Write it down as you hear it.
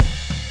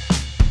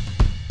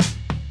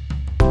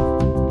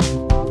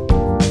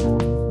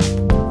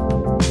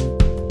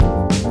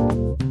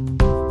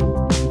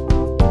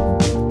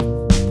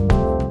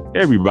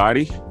Hey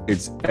everybody,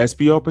 it's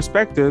SBO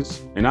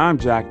Perspectives, and I'm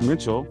Jack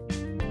Mitchell,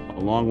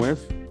 along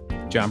with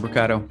John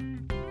Bricado.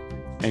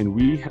 And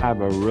we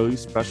have a really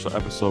special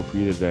episode for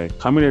you today.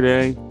 Coming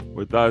today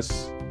with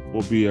us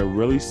will be a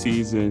really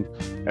seasoned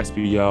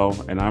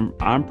SBO, and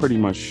I'm pretty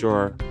much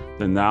sure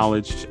the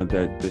knowledge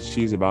that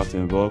she's about to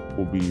invoke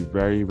will be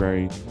very,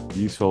 very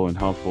useful and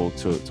helpful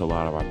to a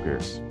lot of our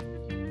peers.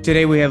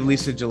 Today we have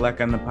Lisa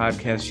Jalek on the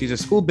podcast. She's a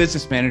school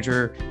business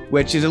manager,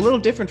 which is a little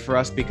different for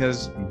us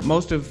because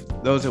most of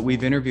those that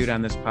we've interviewed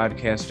on this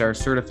podcast are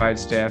certified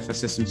staff,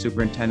 assistant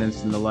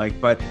superintendents, and the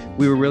like. But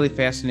we were really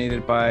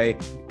fascinated by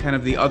kind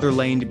of the other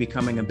lane to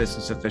becoming a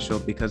business official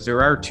because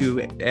there are two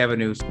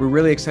avenues. We're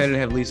really excited to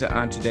have Lisa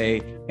on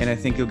today, and I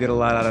think you'll get a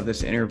lot out of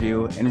this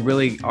interview and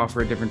really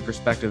offer a different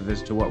perspective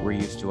as to what we're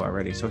used to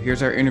already. So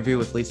here's our interview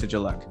with Lisa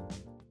Jalek.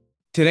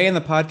 Today on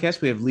the podcast,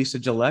 we have Lisa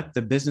Jalek,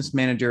 the business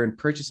manager and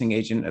purchasing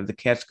agent of the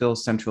Catskill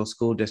Central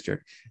School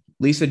District.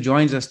 Lisa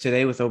joins us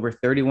today with over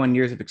 31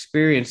 years of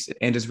experience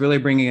and is really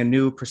bringing a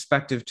new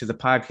perspective to the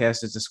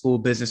podcast as a school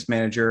business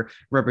manager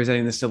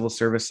representing the civil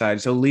service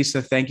side. So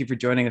Lisa, thank you for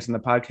joining us on the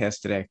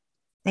podcast today.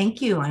 Thank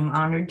you. I'm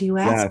honored you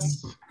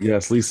asked me.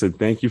 Yes, Lisa,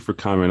 thank you for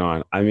coming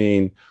on. I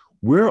mean,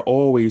 we're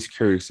always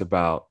curious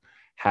about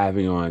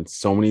having on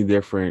so many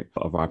different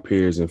of our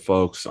peers and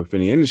folks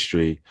within the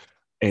industry.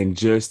 And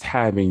just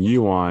having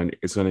you on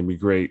is going to be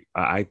great,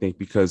 I think,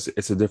 because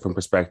it's a different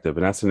perspective.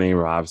 And that's the name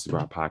of, obviously,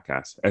 our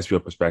podcast,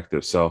 SBO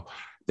Perspective. So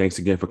thanks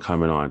again for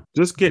coming on.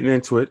 Just getting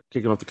into it,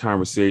 kicking off the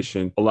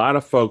conversation. A lot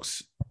of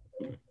folks,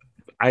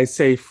 I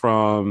say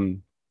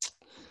from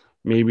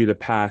maybe the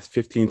past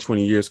 15,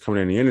 20 years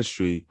coming in the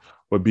industry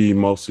would be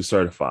mostly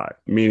certified,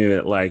 meaning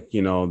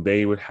that,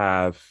 they would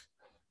have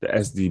the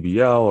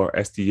SDBL or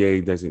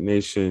SDA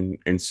designation.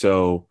 And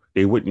so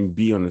they wouldn't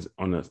be on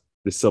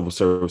the civil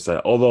service side.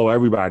 Although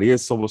everybody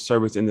is civil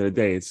service, at the end of the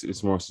day,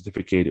 it's more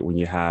sophisticated when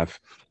you have,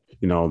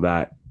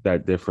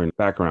 that different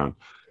background.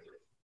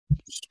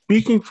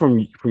 Speaking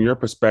from your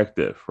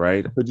perspective,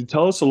 right? Could you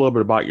tell us a little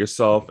bit about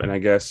yourself and I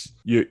guess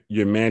your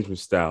management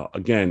style?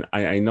 Again,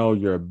 I know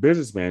you're a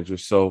business manager,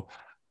 so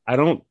we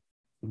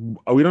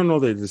don't know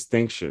the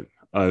distinction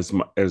as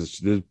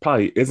there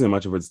probably isn't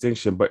much of a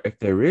distinction, but if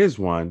there is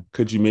one,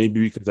 could you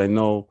maybe, because I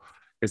know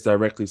it's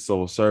directly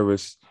civil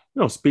service,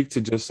 speak to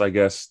just, I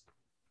guess,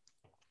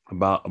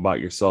 about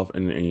yourself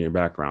and your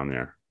background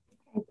there.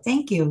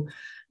 Thank you.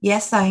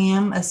 Yes, I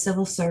am a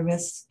civil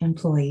service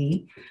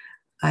employee.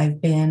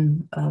 I've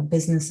been a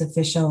business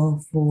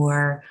official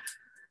for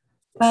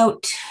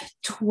about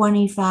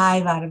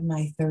 25 out of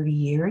my 30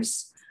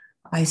 years.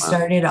 I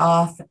started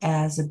off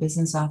as a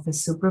business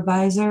office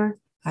supervisor.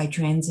 I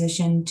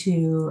transitioned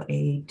to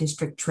a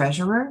district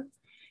treasurer,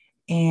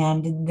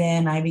 and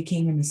then I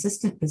became an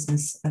assistant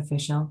business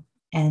official,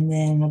 and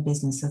then a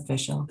business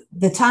official.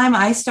 The time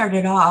I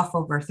started off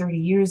over 30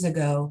 years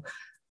ago,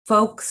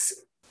 folks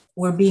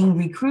were being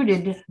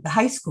recruited, the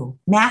high school,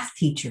 math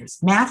teachers,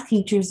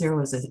 there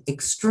was an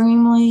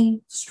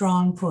extremely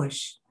strong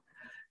push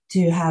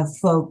to have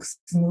folks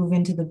move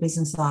into the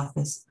business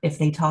office if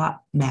they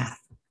taught math.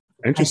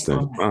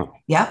 Interesting. Wow.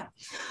 Yep.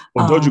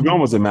 Well, Doju Gon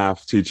was a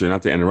math teacher,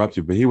 not to interrupt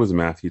you, but he was a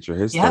math teacher.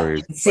 His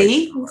story is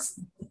See?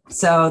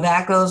 So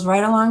that goes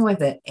right along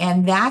with it.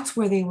 And that's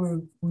where they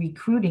were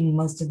recruiting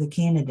most of the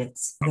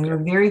candidates. Okay. There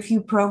were very few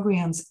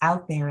programs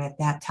out there at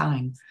that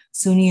time.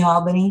 SUNY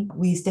Albany,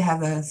 we used to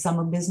have a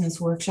summer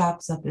business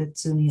workshops up at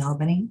SUNY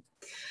Albany.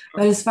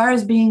 But as far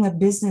as being a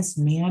business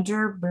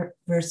manager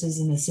versus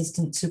an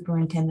assistant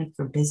superintendent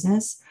for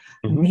business,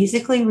 I'm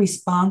basically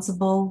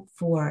responsible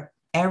for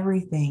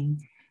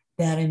everything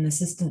that an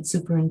assistant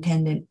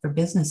superintendent for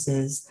business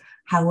is.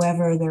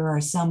 However, there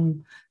are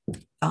some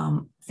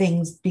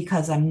things,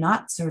 because I'm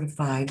not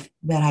certified,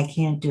 that I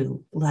can't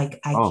do.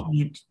 Like I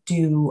can't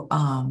do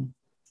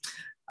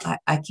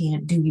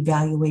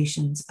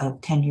evaluations of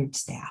tenured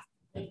staff.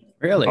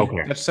 Really?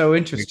 Okay. That's so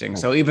interesting.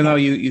 So even though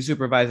you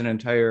supervise an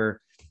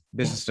entire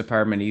business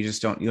department, you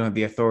don't have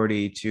the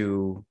authority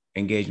to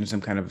engage in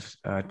some kind of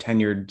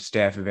tenured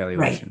staff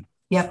evaluation. Right.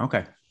 Yep.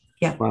 Okay.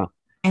 Yep. Wow.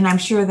 And I'm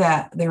sure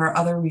that there are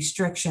other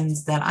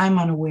restrictions that I'm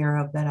unaware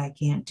of that I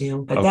can't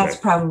do, but that's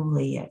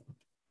probably it.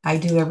 I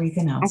do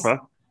everything else.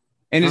 Okay.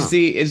 And is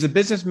the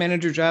business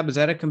manager job, is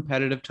that a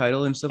competitive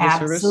title in civil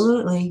service?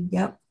 Absolutely.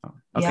 Yep.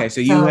 Okay. Yep. So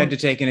you had to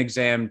take an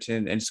exam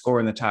and score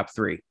in the top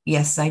 3.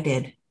 Yes, I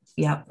did.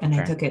 Yep. And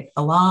I took it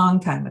a long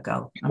time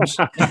ago. We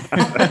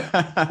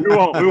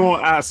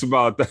won't ask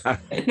about that.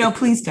 No,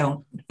 please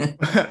don't.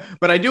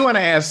 But I do want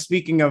to ask,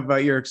 speaking of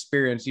your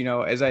experience,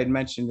 as I had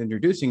mentioned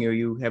introducing you,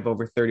 you have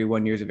over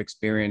 31 years of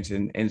experience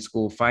in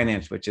school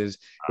finance, which is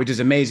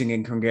amazing,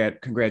 and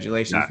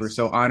congratulations. Yes. We're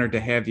so honored to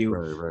have you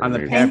on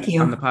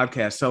the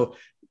podcast. So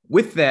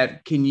with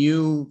that, can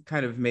you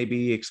kind of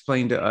maybe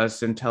explain to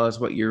us and tell us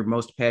what you're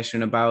most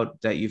passionate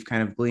about that you've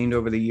kind of gleaned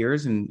over the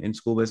years in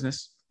school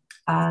business?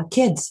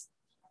 Kids.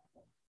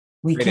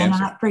 We Great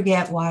cannot answer.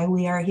 forget why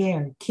we are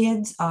here.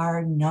 Kids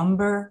are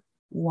number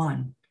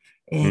one.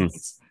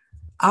 It's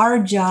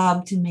our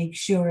job to make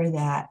sure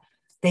that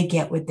they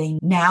get what they.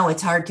 Now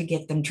it's hard to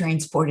get them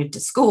transported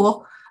to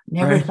school,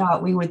 Never Right.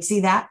 thought we would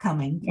see that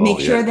coming. Oh, Make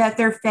sure yeah. that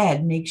they're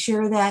fed, make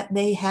sure that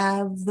they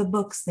have the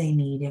books they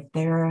need.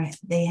 If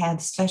they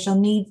have special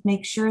needs,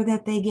 make sure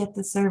that they get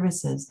the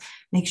services.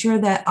 Make sure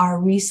that our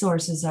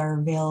resources are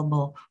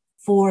available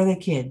for the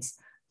kids,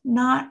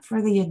 not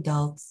for the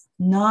adults,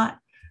 not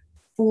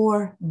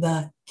for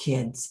the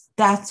kids.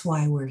 That's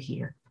why we're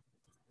here,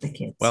 the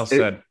kids. Well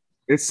said.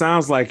 It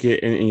sounds like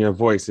it in your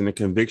voice and the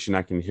conviction.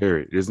 I can hear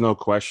it. There's no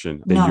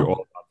question that you're No,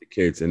 all about the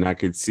kids, and I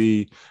could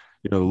see,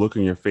 the look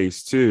in your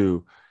face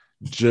too.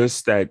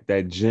 Just that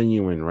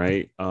genuine,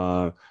 right?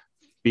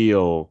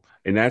 Feel,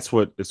 and that's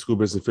what the school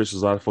business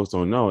officials. A lot of folks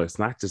don't know. It's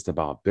not just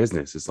about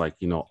business. It's like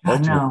I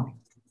ultimately know.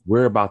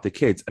 we're about the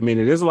kids. I mean,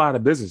 it is a lot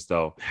of business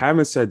though.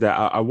 Having said that,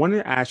 I want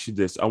to ask you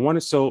this. I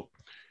want to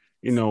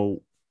you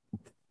know,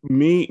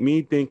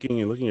 me thinking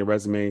and looking at your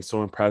resume,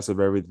 so impressive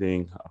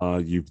everything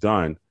you've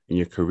done in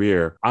your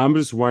career. I'm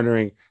just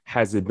wondering,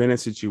 has it been a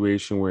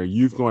situation where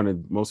you've gone to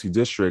mostly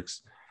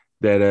districts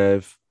that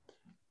have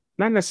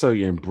not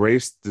necessarily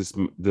embraced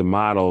the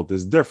model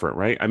that's different,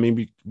 right? I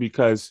mean,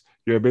 because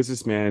you're a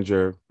business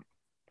manager,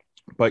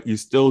 but you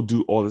still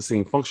do all the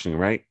same functioning,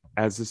 right?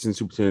 As assistant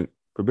superintendent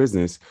for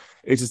business,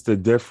 it's just a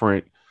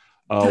different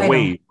Title.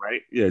 wave,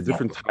 right? Yeah,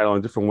 different title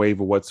and different wave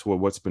of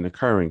what's been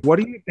occurring. What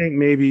do you think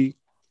maybe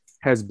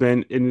has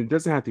been, and it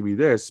doesn't have to be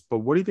this, but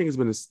what do you think has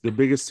been the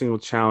biggest single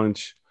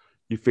challenge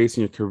you face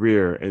in your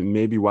career, and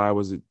maybe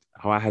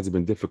how has it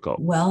been difficult?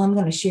 Well, I'm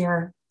going to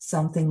share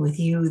something with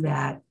you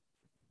that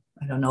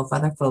I don't know if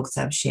other folks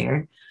have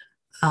shared.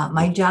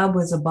 My job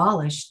was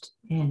abolished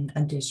in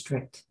a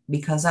district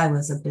because I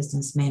was a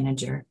business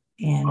manager,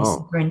 and a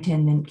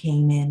superintendent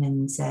came in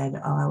and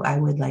said, "Oh, I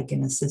would like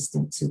an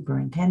assistant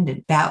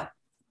superintendent." That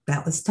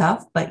was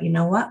tough, but you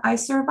know what? I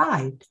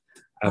survived.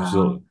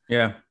 Absolutely.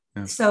 Yeah.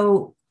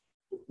 So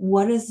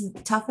what is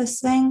the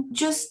toughest thing?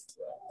 Just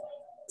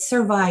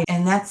survive.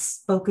 And that's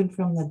spoken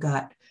from the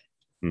gut.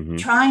 Mm-hmm.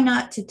 Try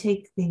not to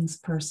take things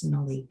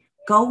personally.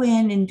 Go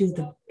in and do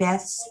the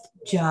best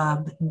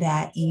job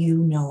that you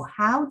know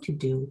how to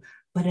do,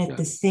 but at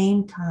the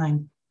same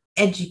time,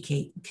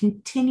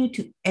 continue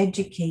to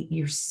educate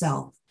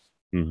yourself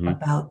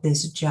about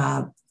this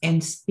job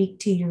and speak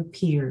to your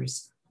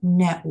peers,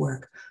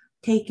 network,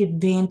 take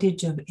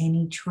advantage of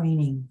any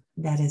training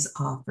that is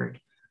offered,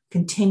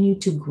 continue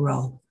to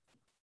grow.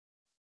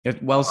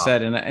 Well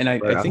said. And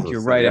I think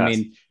you're right. Yes. I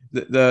mean,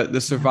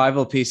 the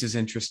survival piece is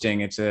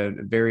interesting. It's a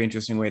very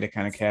interesting way to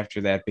kind of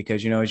capture that,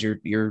 because, as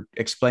you're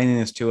explaining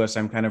this to us,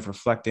 I'm kind of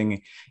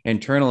reflecting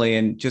internally,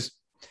 and just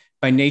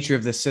by nature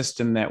of the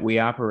system that we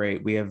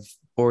operate, we have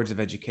boards of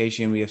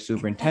education, we have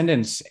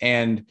superintendents,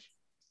 and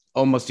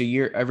almost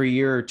every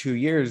year or 2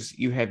 years,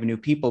 you have new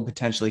people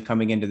potentially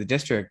coming into the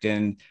district.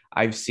 And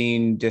I've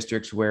seen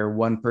districts where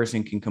one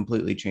person can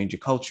completely change a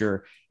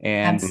culture,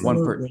 and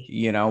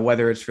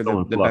whether it's for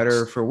the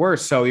better or for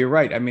worse. So you're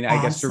right. I mean,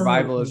 I guess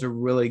survival is a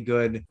really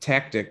good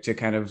tactic to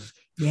kind of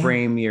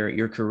frame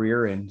your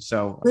career in.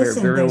 So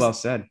very well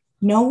said.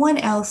 No one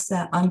else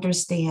that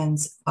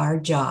understands our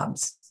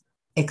jobs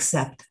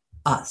except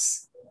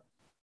us.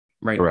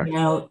 Right.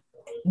 Correct.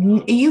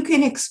 You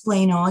can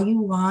explain all you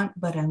want,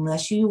 but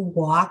unless you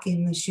walk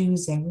in the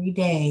shoes every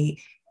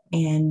day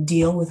and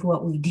deal with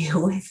what we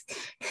deal with,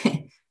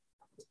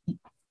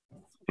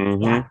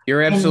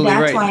 you're absolutely right.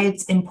 That's why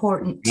it's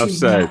important to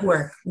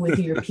network with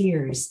your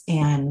peers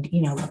and,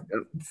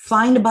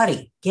 find a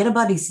buddy, get a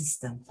buddy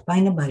system,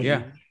 find a buddy.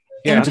 Yeah.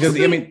 Yeah. Because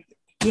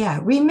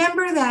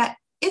remember that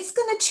it's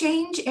going to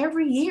change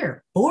every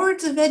year.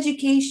 Boards of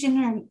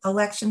education or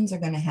elections are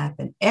going to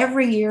happen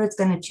every year. It's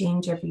going to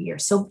change every year.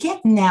 So get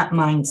in that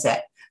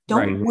mindset.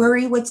 Don't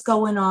worry what's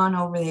going on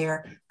over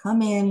there.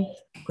 Come in,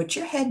 put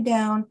your head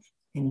down,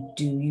 and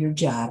do your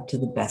job to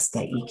the best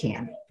that you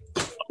can.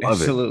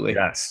 Absolutely.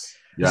 Yes.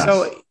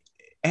 So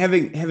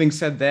having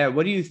said that,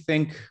 what do you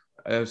think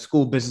a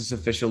school business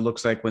official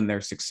looks like when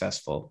they're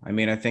successful? I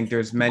mean, I think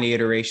there's many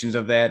iterations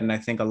of that, and I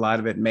think a lot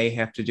of it may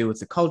have to do with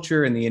the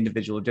culture and the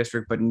individual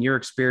district. But in your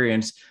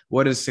experience,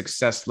 what does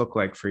success look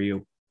like for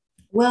you?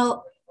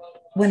 Well,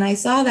 when I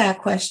saw that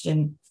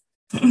question,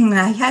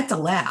 I had to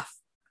laugh,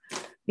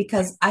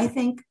 because I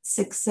think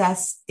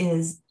success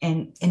is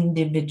an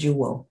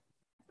individual.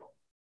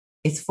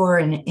 It's for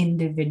an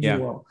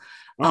individual.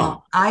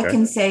 I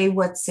can say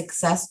what's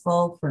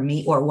successful for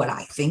me, or what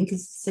I think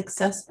is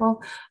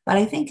successful, but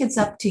I think it's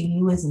up to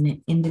you as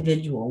an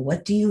individual.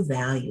 What do you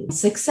value?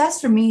 Success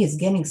for me is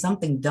getting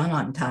something done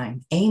on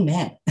time.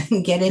 Amen.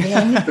 Get it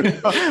in.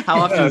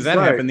 How often does that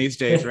happen these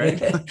days, right?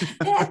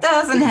 That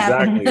doesn't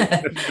happen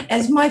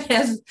as much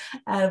as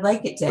I'd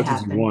like it to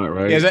happen. You want,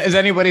 right? Is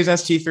anybody's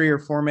ST3 or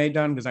Form A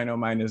done? Because I know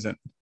mine isn't.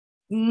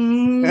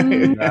 No,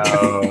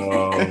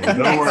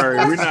 don't worry.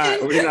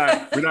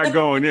 We're not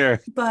going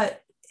there. But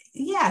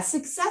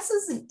success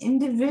is an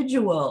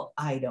individual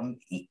item.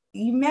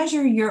 You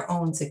measure your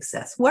own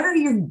success. What are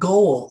your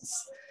goals?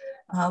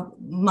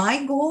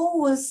 My goal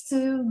was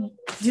to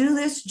do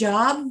this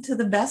job to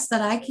the best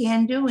that I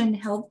can do and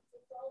help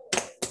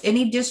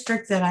any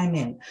district that I'm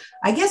in.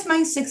 I guess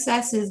my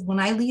success is when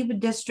I leave a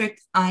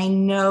district, I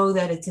know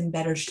that it's in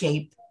better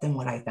shape than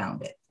what I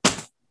found it.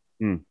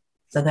 Mm.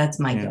 So that's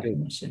my Yeah,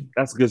 definition.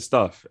 that's good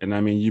stuff. And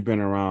I mean, you've been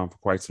around for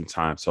quite some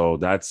time. So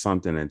that's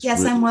something that's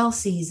Yes, I'm well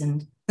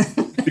seasoned.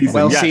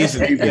 Well Yes,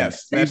 seasoned.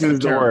 Yes, that's seasoned the is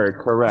the term. word.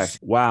 Correct.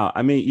 Wow.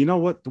 I mean, you know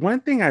what? One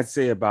thing I'd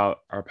say about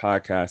our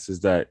podcast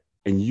is that,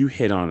 and you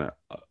hit on a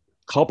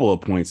couple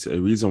of points. The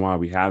reason why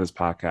we have this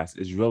podcast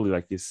is really,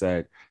 like you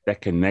said,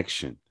 that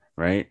connection,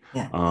 right?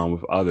 Yeah.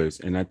 With others.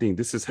 And I think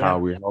this is how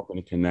Yeah. we're helping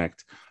to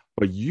connect.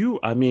 But you,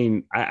 I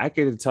mean, I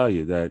get to tell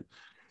you that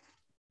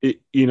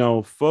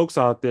folks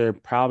out there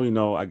probably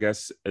know, I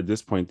guess, at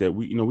this point that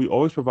we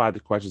always provide the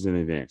questions in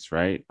advance,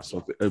 right?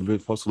 So we're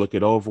supposed to look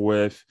it over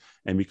with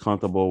and be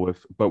comfortable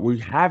with, but we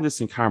have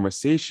this in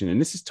conversation, and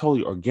this is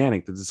totally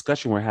organic. The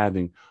discussion we're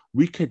having,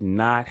 we could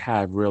not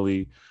have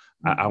really,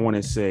 I want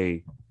to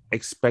say,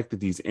 expected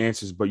these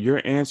answers, but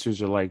your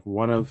answers are like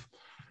one of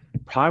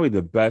probably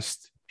the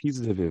best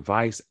pieces of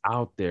advice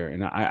out there.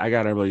 And I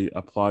got to really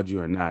applaud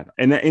you on that.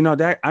 And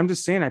that I'm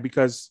just saying that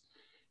because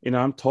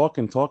I'm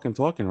talking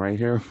right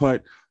here.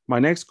 But my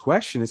next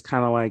question is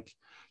kind of like,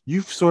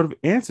 you've sort of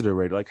answered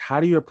already. Like, how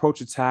do you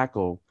approach a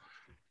tackle,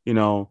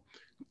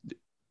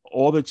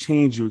 all the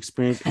change you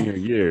experienced in your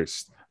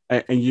years?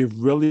 And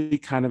you've really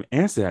kind of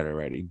answered that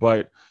already.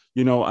 But,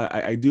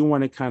 I do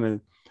want to kind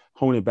of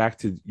hone it back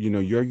to,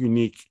 your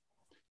unique,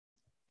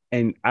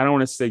 and I don't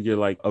want to say you're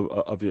like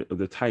of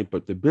the type,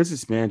 but the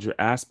business manager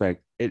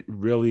aspect, it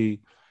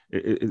really,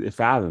 it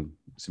fathoms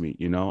me,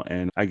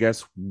 and I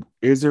guess,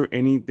 is there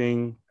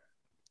anything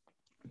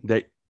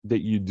that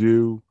you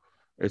do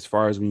as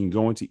far as when you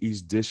go into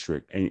each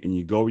district and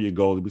you go where your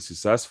goal to be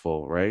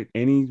successful, right?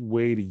 Any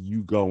way that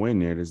you go in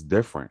there that's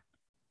different?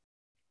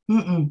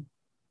 No.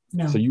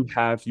 So you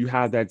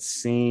have that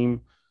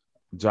same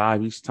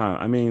drive each time.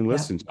 I mean,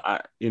 listen, I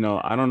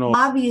don't know.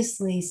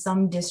 Obviously,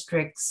 some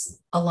districts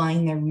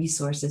align their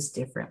resources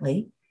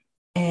differently,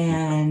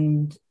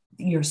 and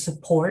your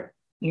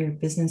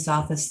business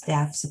office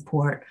staff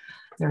support,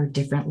 there are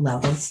different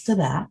levels to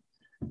that.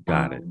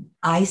 Got it.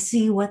 I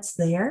see what's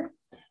there,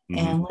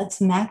 and let's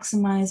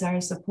maximize our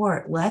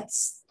support.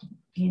 Let's,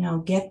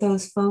 get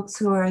those folks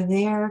who are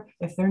there.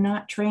 If they're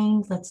not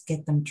trained, let's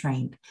get them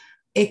trained.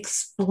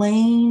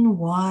 Explain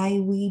why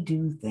we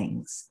do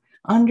things.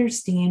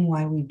 Understand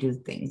why we do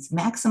things.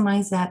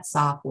 Maximize that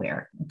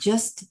software.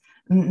 Just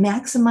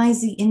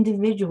maximize the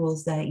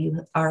individuals that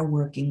you are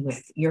working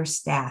with, your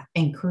staff,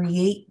 and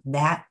create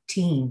that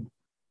team,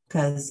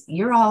 because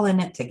you're all in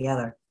it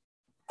together.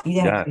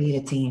 You got to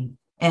create a team.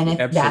 And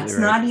that's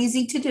not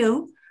easy to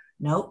do.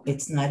 Nope,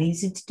 it's not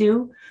easy to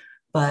do,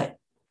 but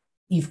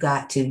you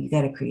got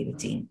to create a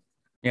team.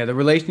 Yeah, the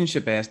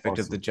relationship aspect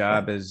of the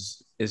job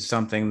is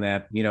something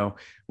that,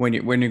 when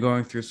you're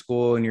going through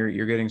school and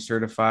you're getting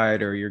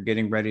certified or you're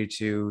getting ready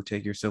to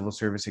take your civil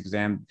service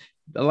exam,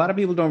 a lot of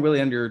people don't really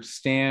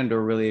understand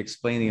or really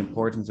explain the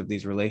importance of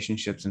these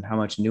relationships and how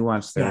much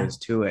nuance there is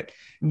to it.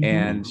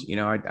 And,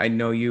 I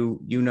know you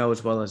know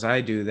as well as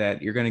I do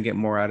that you're going to get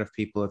more out of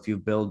people if you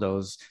build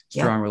those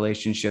strong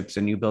relationships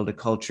and you build a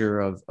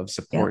culture of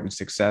support and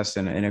success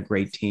and a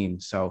great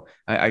team. So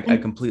I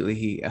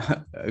completely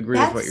agree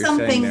with what you're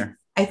saying there.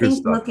 I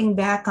think looking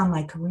back on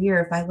my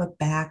career, if I look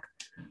back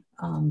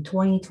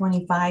 20,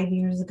 25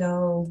 years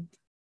ago,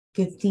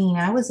 15,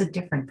 I was a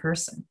different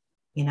person,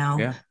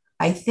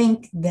 I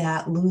think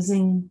that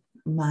losing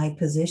my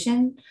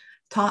position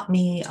taught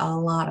me a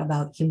lot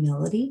about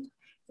humility.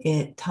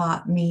 It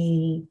taught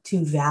me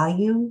to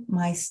value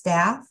my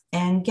staff.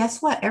 And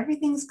guess what?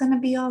 Everything's going to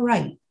be all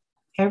right.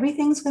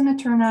 Everything's going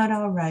to turn out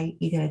all right.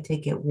 You got to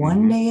take it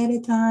one day at a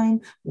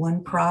time,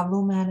 one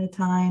problem at a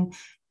time.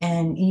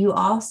 And you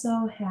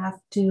also have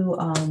to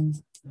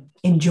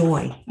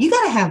enjoy. You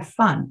got to have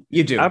fun.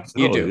 You do.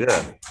 Absolutely. You do.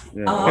 Yeah.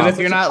 Because if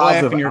you're not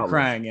laughing, you're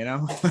crying,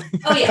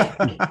 Oh, yeah.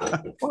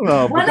 Well,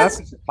 no, but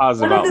that's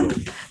positive outlook. One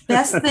of the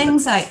best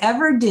things I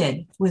ever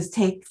did was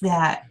take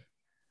that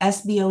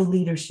SBO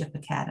Leadership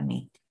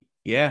Academy.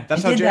 Yeah,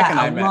 that's how Jack and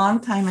I met. A long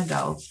time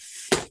ago.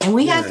 And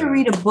we had to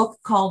read a book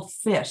called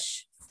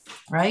Fish,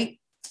 right?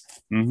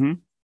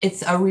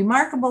 It's a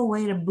remarkable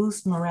way to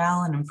boost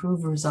morale and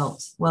improve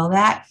results. Well,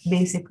 that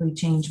basically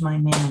changed my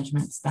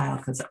management style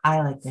because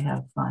I like to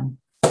have fun.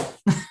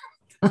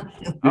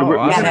 We're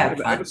gonna have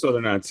an episode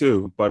on that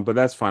too, but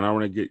that's fine. I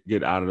want to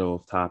get out of the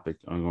topic.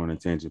 I'm going on a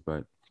tangent,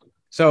 but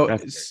so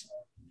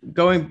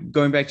going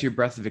back to your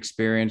breadth of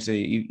experience,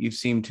 you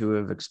seem to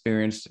have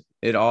experienced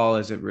it all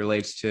as it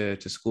relates to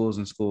schools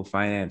and school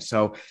finance.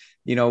 So,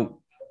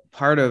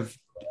 part of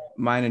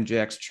mine and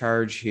Jack's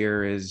charge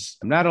here is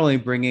not only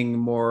bringing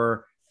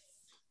more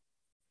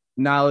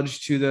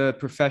knowledge to the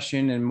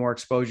profession and more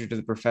exposure to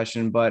the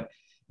profession, but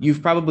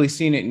you've probably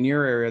seen it in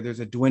your area. There's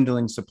a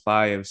dwindling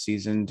supply of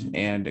seasoned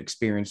and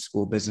experienced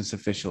school business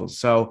officials.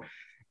 So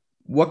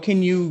what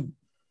can you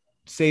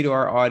say to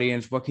our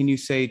audience? What can you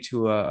say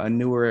to a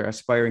newer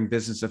aspiring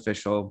business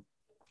official?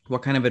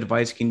 What kind of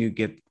advice can you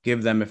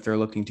give them if they're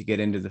looking to get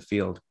into the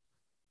field?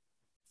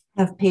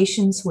 Have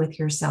patience with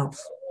yourself.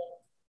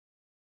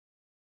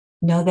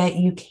 Know that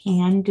you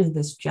can do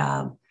this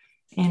job.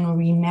 And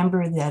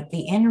remember that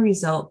the end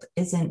result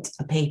isn't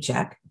a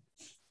paycheck.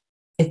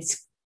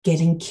 It's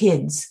getting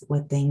kids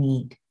what they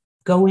need.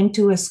 Go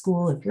into a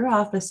school. If your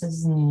office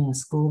isn't in a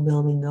school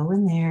building, go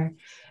in there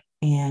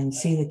and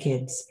see the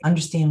kids.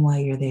 Understand why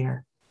you're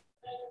there.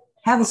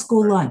 Have a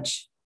school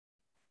lunch.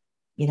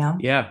 Yeah.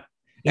 Yeah.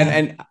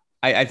 And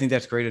I think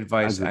that's great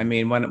advice. I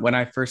mean, when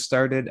I first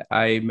started,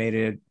 I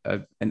made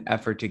an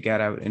effort to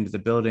get out into the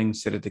building,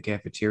 sit at the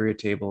cafeteria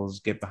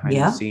tables, get behind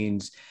the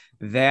scenes.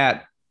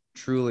 That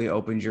truly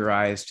opened your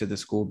eyes to the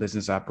school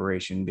business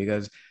operation,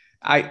 because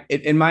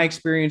in my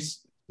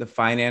experience, the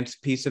finance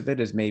piece of it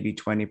is maybe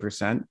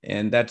 20%.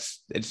 And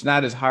it's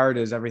not as hard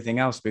as everything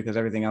else, because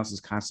everything else is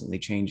constantly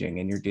changing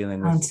and you're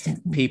dealing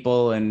with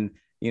people and,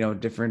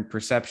 different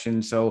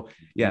perceptions. So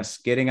yes,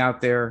 getting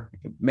out there,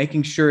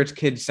 making sure it's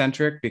kid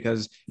centric,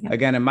 because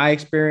again, in my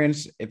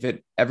experience, if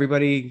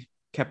everybody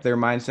kept their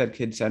mindset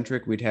kid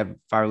centric, we'd have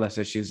far less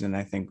issues than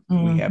I think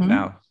we have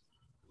now.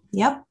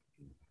 Yep.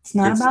 It's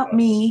not about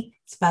me.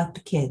 It's about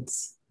the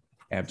kids.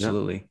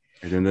 Absolutely.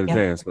 At the end of the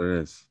day, that's what it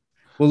is.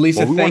 Well,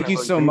 Lisa, thank you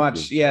so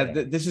much.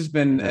 This has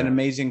been an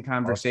amazing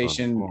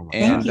conversation. Awesome.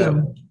 And Thank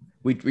you.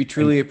 We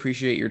truly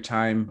appreciate your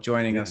time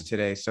joining us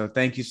today. So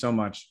thank you so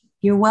much.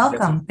 You're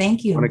welcome.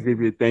 Thank you. I want to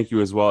give you a thank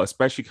you as well,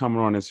 especially coming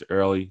on this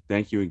early.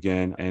 Thank you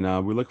again.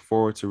 And we look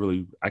forward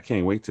to I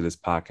can't wait till this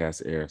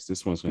podcast airs.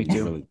 This one's going to be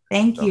really.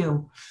 Thank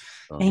you.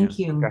 Thank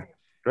you. Okay.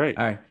 Great.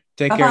 All right.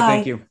 Take care.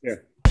 Thank you. Yeah.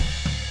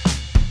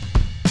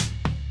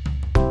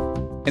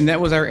 And that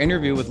was our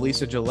interview with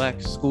Lisa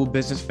Jalek, School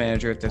Business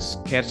Manager at the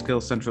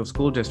Catskill Central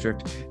School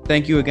District.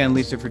 Thank you again,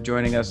 Lisa, for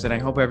joining us. And I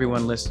hope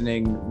everyone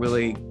listening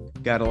really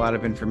got a lot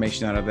of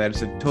information out of that.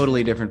 It's a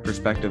totally different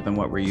perspective than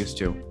what we're used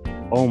to.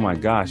 Oh my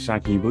gosh, Sean,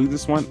 can you believe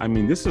this one? I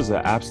mean, this is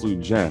an absolute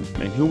gem.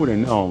 And who would have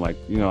known, I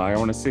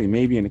want to say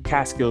maybe in the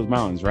Catskills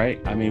Mountains, right?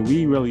 I mean,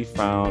 we really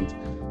found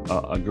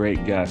a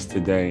great guest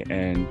today.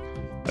 And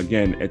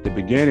again, at the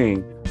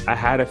beginning, I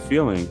had a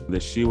feeling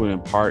that she would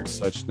impart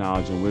such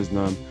knowledge and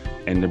wisdom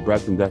and the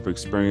breadth and depth of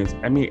experience.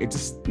 I mean, it's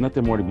just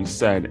nothing more to be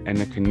said. And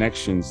the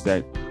connections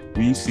that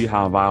we see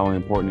how vital and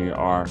important they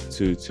are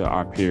to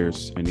our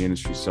peers in the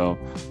industry. So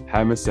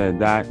having said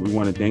that, we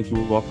want to thank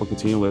you all for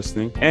continuing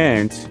listening.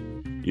 And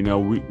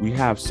we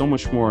have so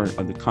much more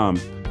to come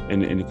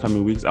in the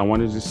coming weeks. I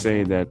wanted to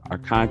say that our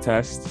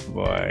contest.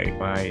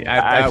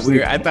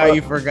 I thought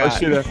you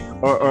forgot.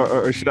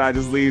 Or should I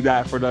just leave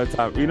that for another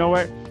time? You know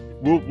what?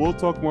 We'll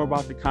talk more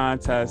about the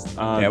contest.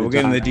 We'll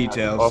get into the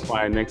details.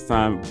 Offline next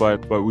time.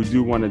 But we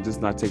do want to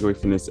just not take away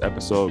from this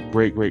episode.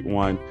 Great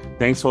one.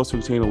 Thanks, hosts, for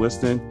continuing to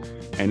listen.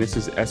 And this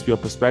is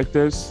SBL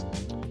Perspectives.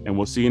 And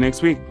we'll see you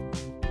next week.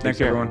 Thanks,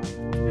 everyone.